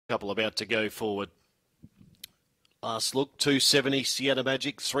couple about to go forward. Last look, 270 Sienna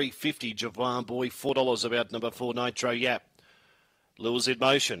Magic, 350 Javar Boy, $4 about number 4 Nitro Yap. Lures in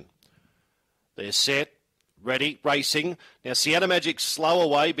motion. They're set. Ready, racing. Now Sienna Magic slow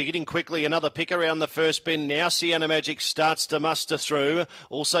away, beginning quickly. Another pick around the first bend. Now Sienna Magic starts to muster through.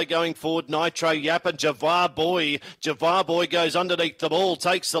 Also going forward, Nitro Yap and Javar Boy. Javar Boy goes underneath the ball,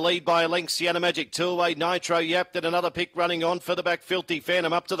 takes the lead by a length. Sienna Magic two away. Nitro Yap, then another pick running on for the back. Filthy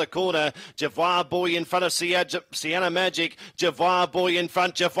Phantom up to the corner. Javar Boy in front of Sienna Magic. Javar Boy in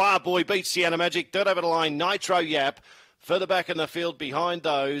front. Javar Boy beats Sienna Magic. Third over the line, Nitro Yap. Further back in the field behind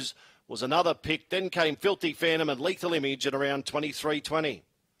those was another pick. Then came Filthy Phantom and Lethal Image at around 23.20.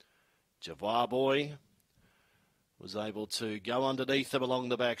 Javar Boy was able to go underneath them along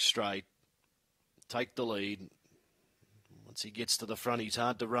the back straight, take the lead. Once he gets to the front, he's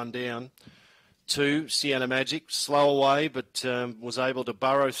hard to run down. 2, Sienna Magic, slow away, but was able to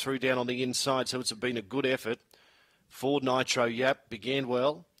burrow through down on the inside, so it's been a good effort. 4, Nitro Yap, began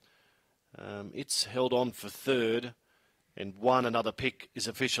well. It's held on for third. And 1, another pick, is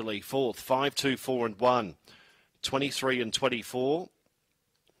officially fourth. 5, 2, 4 and 1. 23 and 24.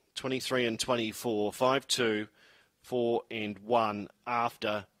 23 and 24. 5, 2, 4 and 1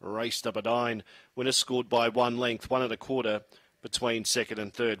 after race number 9. Winner scored by 1 length, 1 1/4 between second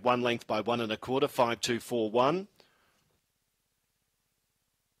and third. 1 length by 1 1/4. 5, 2, 4, 1.